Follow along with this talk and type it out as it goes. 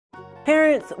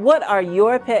Parents, what are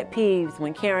your pet peeves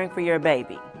when caring for your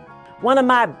baby? One of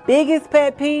my biggest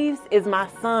pet peeves is my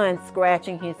son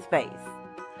scratching his face.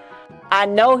 I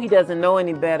know he doesn't know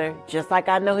any better, just like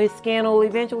I know his skin will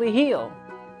eventually heal.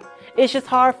 It's just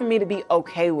hard for me to be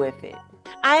okay with it.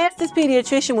 I asked this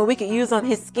pediatrician what we could use on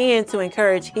his skin to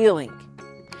encourage healing.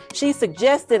 She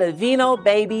suggested Aveeno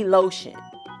baby lotion.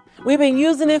 We've been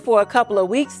using it for a couple of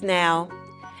weeks now,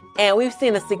 and we've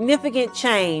seen a significant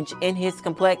change in his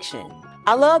complexion.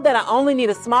 I love that I only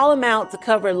need a small amount to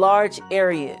cover large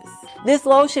areas. This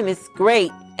lotion is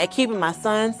great at keeping my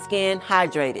son's skin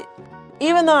hydrated.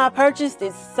 Even though I purchased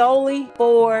it solely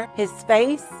for his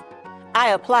face, I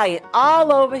apply it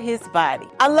all over his body.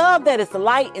 I love that it's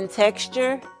light in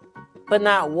texture, but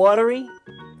not watery.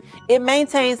 It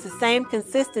maintains the same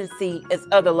consistency as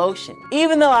other lotion.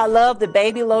 Even though I love the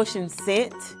baby lotion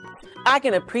scent, I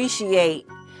can appreciate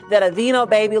that Aveeno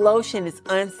baby lotion is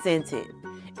unscented.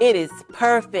 It is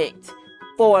perfect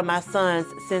for my son's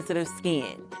sensitive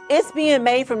skin. It's being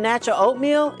made from natural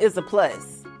oatmeal is a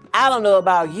plus. I don't know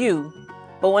about you,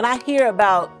 but when I hear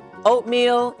about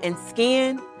oatmeal and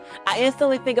skin, I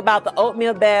instantly think about the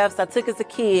oatmeal baths I took as a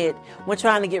kid when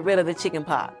trying to get rid of the chicken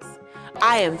pox.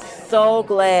 I am so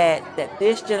glad that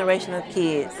this generation of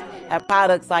kids have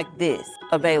products like this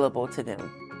available to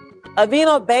them.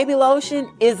 Aveeno baby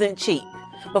lotion isn't cheap,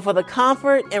 but for the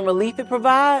comfort and relief it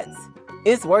provides,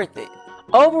 it's worth it.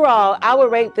 Overall, I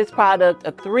would rate this product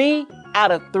a 3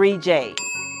 out of 3 J's.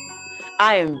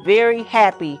 I am very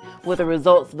happy with the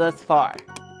results thus far.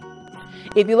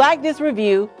 If you like this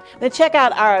review, then check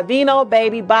out our Aveeno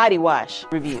Baby Body Wash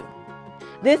review.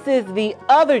 This is the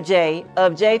other J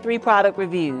of J3 product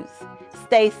reviews.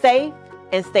 Stay safe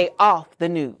and stay off the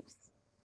news.